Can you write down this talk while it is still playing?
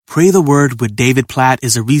Pray the Word with David Platt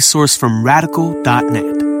is a resource from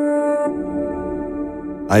Radical.net.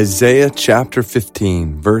 Isaiah chapter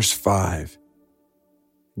 15, verse 5.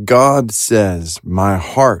 God says, "My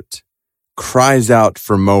heart cries out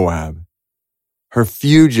for Moab. Her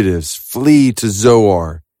fugitives flee to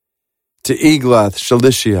Zoar, to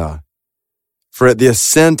Eglath-Shalishah. For at the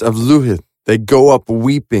ascent of Luhith they go up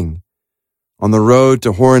weeping. On the road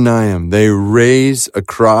to Horonaim they raise a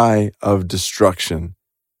cry of destruction."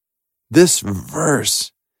 This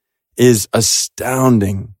verse is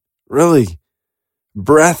astounding, really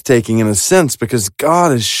breathtaking in a sense, because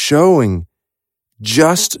God is showing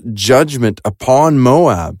just judgment upon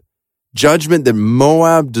Moab, judgment that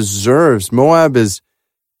Moab deserves. Moab is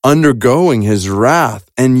undergoing his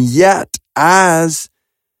wrath, and yet as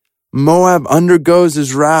Moab undergoes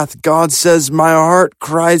his wrath, God says, "My heart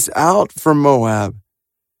cries out for Moab."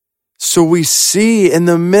 So we see in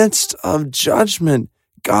the midst of judgment,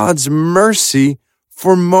 God's mercy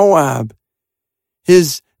for Moab,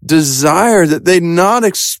 his desire that they not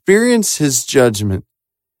experience his judgment.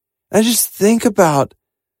 I just think about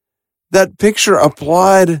that picture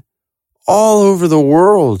applied all over the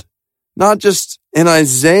world, not just in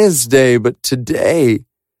Isaiah's day, but today.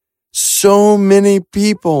 So many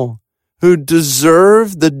people who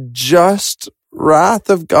deserve the just wrath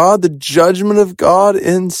of God, the judgment of God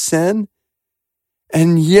in sin,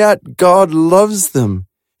 and yet God loves them.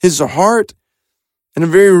 His heart, in a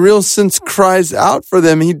very real sense, cries out for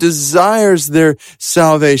them. He desires their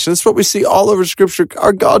salvation. That's what we see all over Scripture.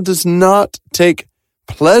 Our God does not take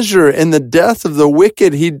pleasure in the death of the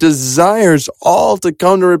wicked. He desires all to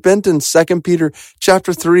come to repentance. 2 Peter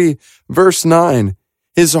chapter 3, verse 9.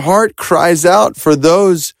 His heart cries out for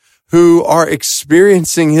those who are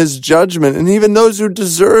experiencing his judgment, and even those who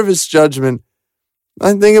deserve his judgment.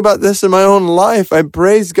 I think about this in my own life. I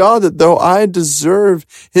praise God that though I deserve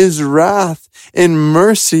his wrath, in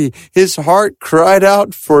mercy, his heart cried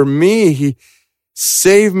out for me. He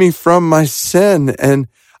saved me from my sin, and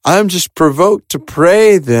I'm just provoked to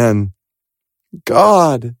pray then,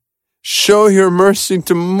 God, show your mercy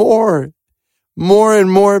to more and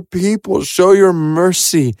more people. Show your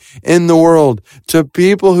mercy in the world to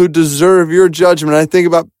people who deserve your judgment. I think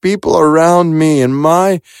about people around me in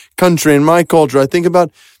my country, in my culture. I think about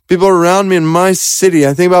people around me in my city.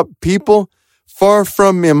 I think about people far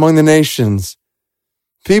from me among the nations.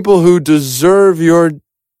 People who deserve your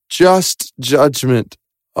just judgment.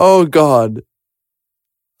 Oh God,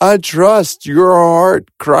 I trust your heart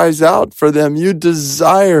cries out for them. You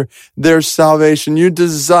desire their salvation. You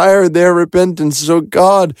desire their repentance. So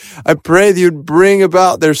God, I pray that you'd bring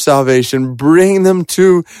about their salvation. Bring them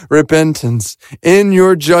to repentance. In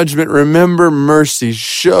your judgment, remember mercy.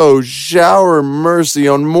 Shower mercy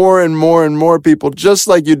on more and more and more people, just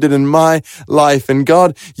like you did in my life. And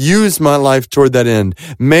God, use my life toward that end.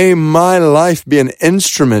 May my life be an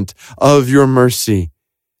instrument of your mercy.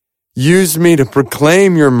 Use me to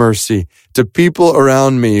proclaim your mercy to people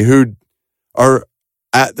around me who are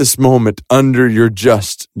at this moment under your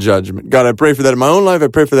just judgment. God, I pray for that in my own life. I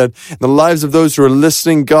pray for that in the lives of those who are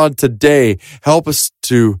listening. God, today, help us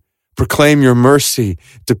to proclaim your mercy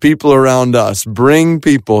to people around us. Bring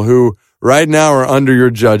people who right now are under your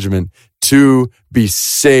judgment to be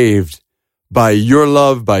saved by your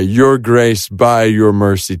love, by your grace, by your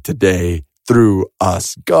mercy today. Through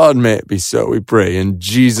us. God, may it be so, we pray in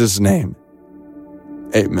Jesus' name.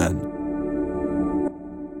 Amen.